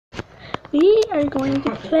We are going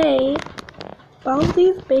to play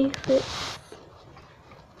Baldi's Basics.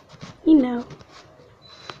 You know.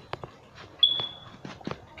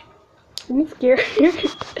 I'm scared.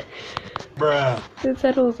 Bruh. They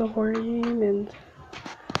said it was a horror game and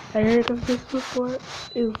I heard of this before.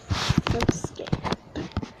 I'm scared.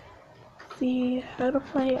 See how to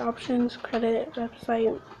play, options, credit,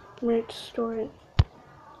 website, merch, store.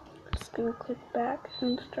 Just gonna click back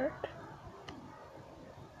and start.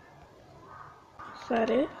 Is that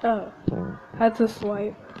it? Oh, that's a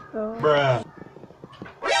swipe. Oh. Bruh.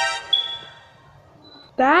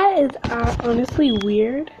 That is honestly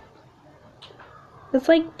weird. It's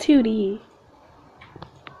like 2D.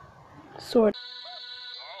 Sort of.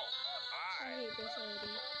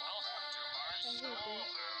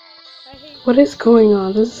 What is going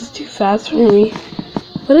on? This is too fast for me.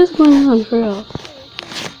 What is going on for real?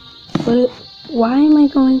 Why am I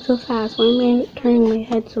going so fast? Why am I turning my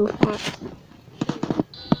head so fast?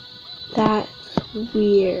 That's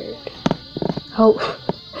weird. Oh,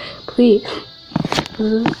 please. This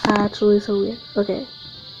is actually so weird. Okay,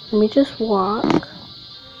 let me just walk.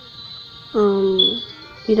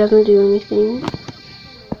 He doesn't do anything.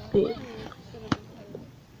 Wait.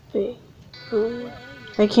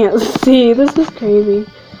 I can't see. This is crazy.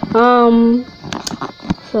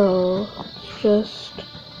 So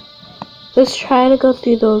let's try to go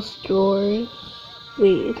through those doors.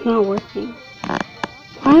 Wait, it's not working.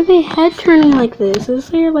 Why is my head turning like this? Is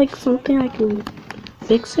there like something I can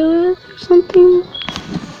fix it with or something?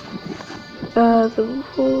 The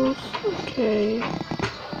rules. Okay.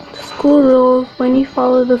 The school rules. When you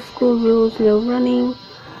follow the school rules, no running.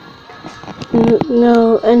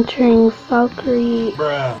 No entering Valkyrie.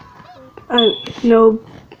 Bruh. No.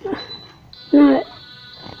 Not.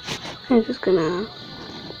 I'm just gonna.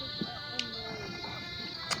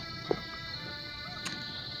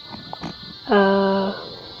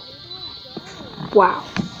 Wow.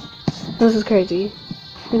 This is crazy.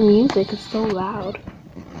 The music is so loud.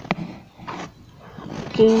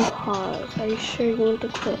 Game pause. Are you sure you want to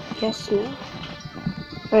quit? Yes, no.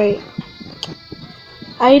 Alright.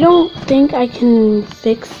 I don't think I can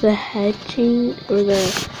fix the head change or the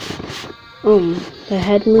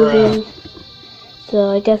head moving. So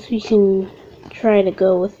I guess we can try to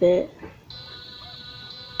go with it.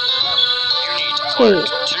 Hey,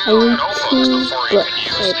 I need 2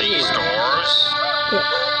 books, I believe. Yes,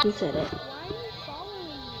 he said it.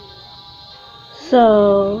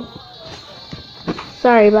 So,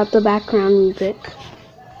 sorry about the background music.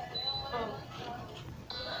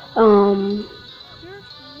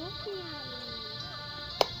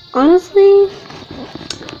 Honestly,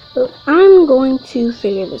 I'm going to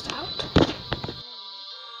figure this out.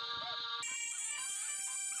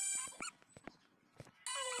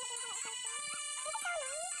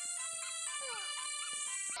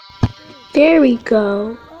 There we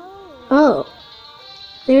go. Oh,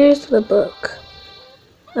 there's the book.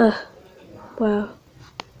 Wow.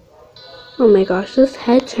 Oh my gosh, this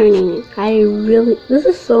head turning. This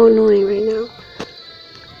is so annoying right now.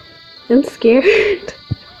 I'm scared.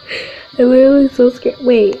 I'm literally so scared.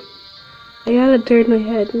 Wait, I gotta turn my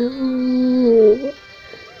head. No.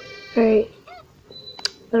 Alright.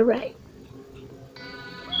 Alright.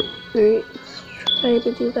 Alright, let's try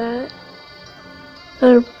to do that.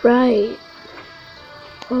 Alright.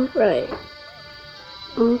 Alright.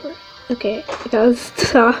 Alright. Okay, I gotta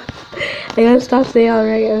stop. I gotta stop saying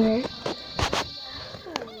alright, okay.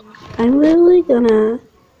 I'm literally gonna...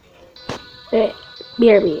 Alright,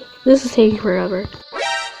 BRB. This is taking forever.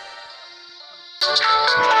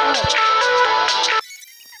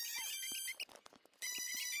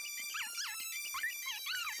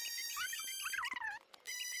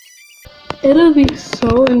 It'll be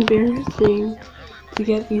so embarrassing to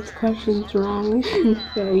get these questions wrong.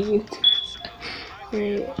 Right,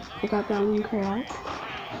 I got that one correct.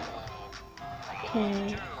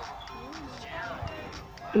 Okay.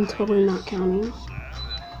 I'm totally not counting.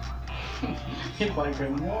 Good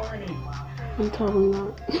morning. I'm totally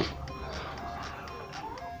not.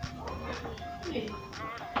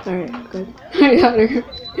 Alright, good. I got her.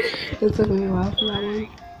 It took me a while for that one.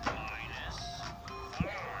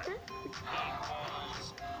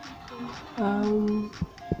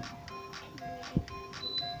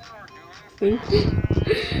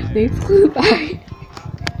 Thanks, bye.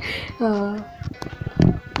 Wow,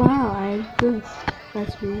 I have this.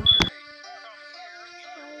 That's me.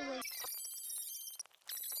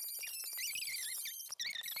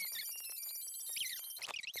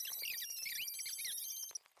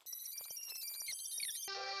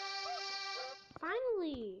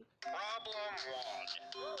 Finally! Problem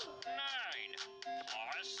 1. 9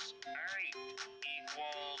 plus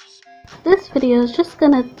this video is just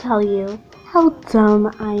gonna tell you how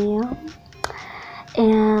dumb I am.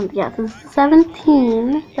 And yeah, this is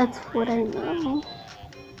 17. That's what I know.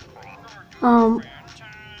 Ow.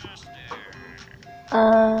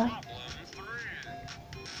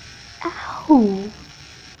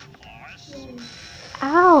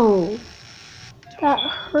 Ow. That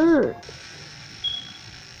hurt.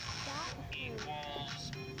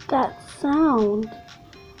 That sound.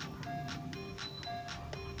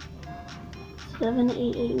 7,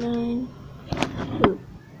 8, 8, 9. Ooh.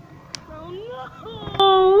 Oh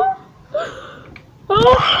no!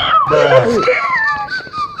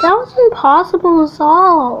 That was impossible to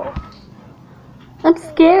solve. I'm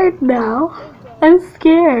scared now. I'm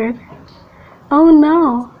scared. Oh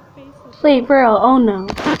no. Wait, bro. Oh no.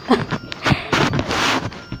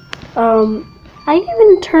 I didn't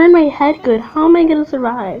even turn my head good. How am I gonna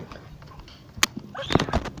survive?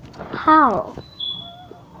 How?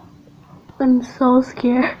 I'm so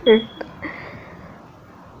scared.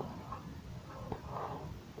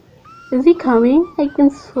 Is he coming? I can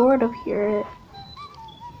sort of hear it.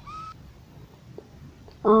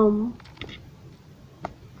 I'm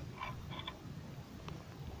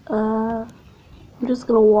just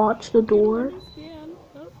gonna watch the door.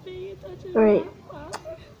 Alright.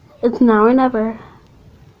 It's now or never.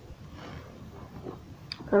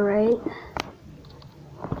 Alright.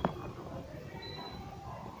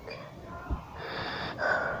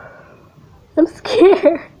 I'm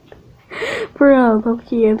scared. Bro,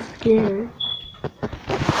 low-key, I'm scared.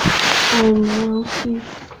 I'm low-key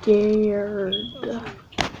scared.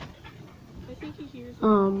 I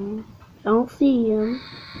don't see him.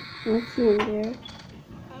 I don't see him there.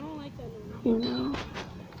 You know.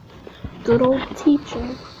 Good old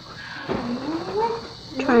teacher.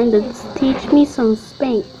 Trying to teach me some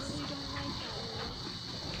spanks.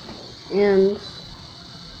 And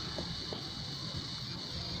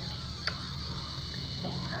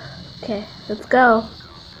okay, let's go.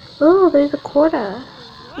 Oh, there's a quarter.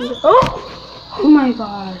 Oh my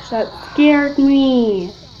gosh, that scared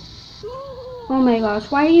me. Oh my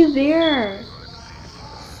gosh, why are you there?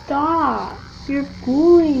 Stop. You're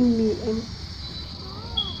bullying me.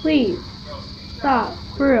 Please, stop,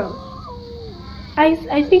 for real. I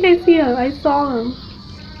think I see him. I saw him.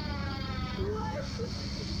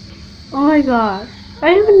 Oh my gosh.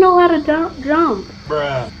 I don't even know how to jump.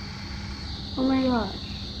 Bruh. Oh my gosh.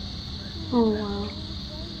 Oh wow.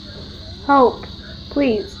 Help.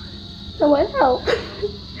 Please. Someone help.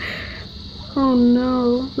 Oh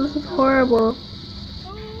no. This is horrible.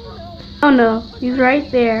 Oh no. He's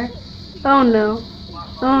right there. Oh no.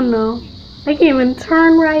 Oh no. I can't even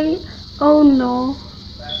turn right. Oh no.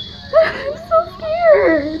 I'm so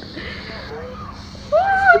scared.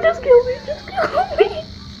 Oh, just kill me. Just kill me.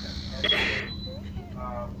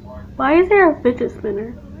 Why is there a fidget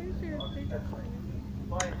spinner?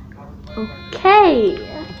 Okay. Welcome to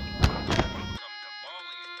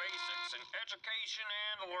Baldi's Basics in Education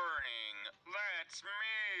and Learning. That's me.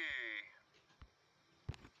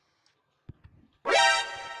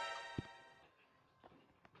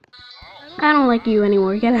 I don't like you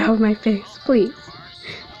anymore. Get out of my face, please.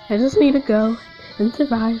 I just need to go and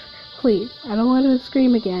survive. Please. I don't want to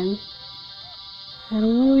scream again. I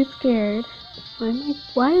don't want to be scared.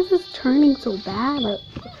 Why is this turning so bad?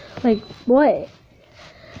 Like, what?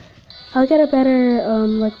 I'll get a better,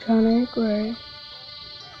 electronic or,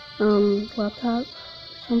 laptop,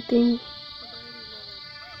 something.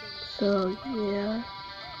 So, yeah.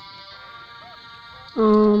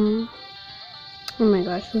 Oh my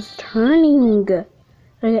gosh, this is turning.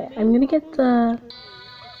 Okay, I'm gonna get the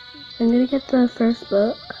first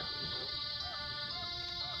book.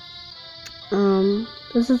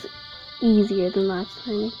 This is easier than last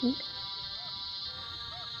time, I think.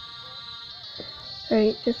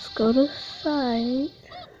 Alright, just go to the side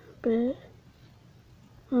a bit.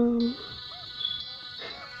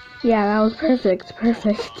 Yeah, that was perfect.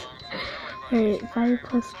 Perfect. Alright, 5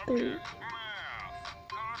 plus 3.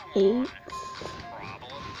 8.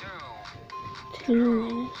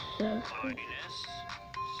 2 minus 7.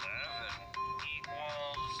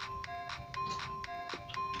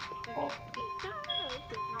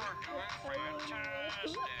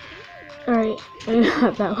 Alright, I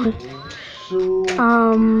got that one.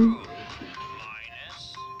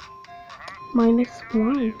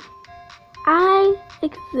 -1. I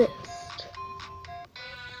exist.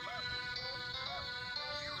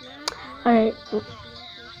 Alright.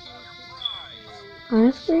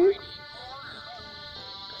 Honestly,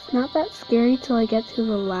 it's not that scary till I get to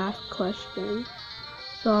the last question.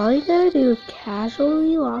 So all you gotta do is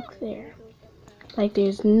casually walk there. Like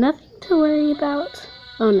there's nothing to worry about.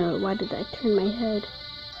 Oh no, why did I turn my head?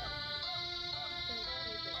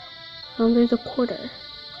 There's a quarter.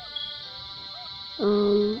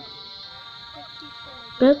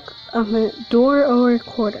 Book a door or a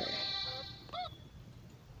quarter.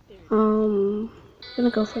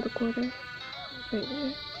 Gonna go for the quarter. Right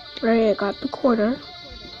there. Alright, I got the quarter.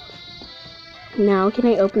 Now can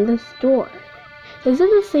I open this door? Is it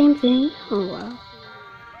the same thing? Oh wow.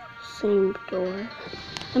 Same door.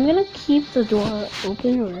 I'm gonna keep the door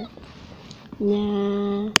open or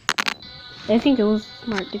nah. I think it was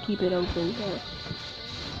smart to keep it open, but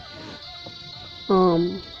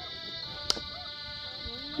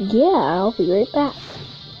yeah, I'll be right back.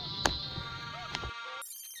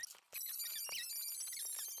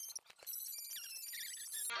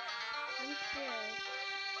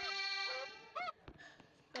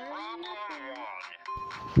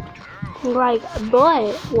 Like,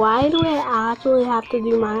 but why do I actually have to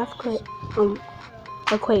do math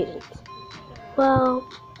equations? Well,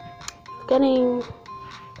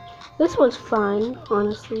 this was fun,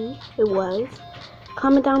 honestly, it was.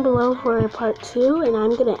 Comment down below for part 2, and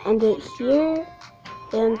I'm gonna end it here.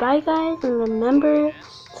 And bye guys, and remember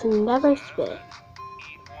to never spit.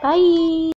 Bye!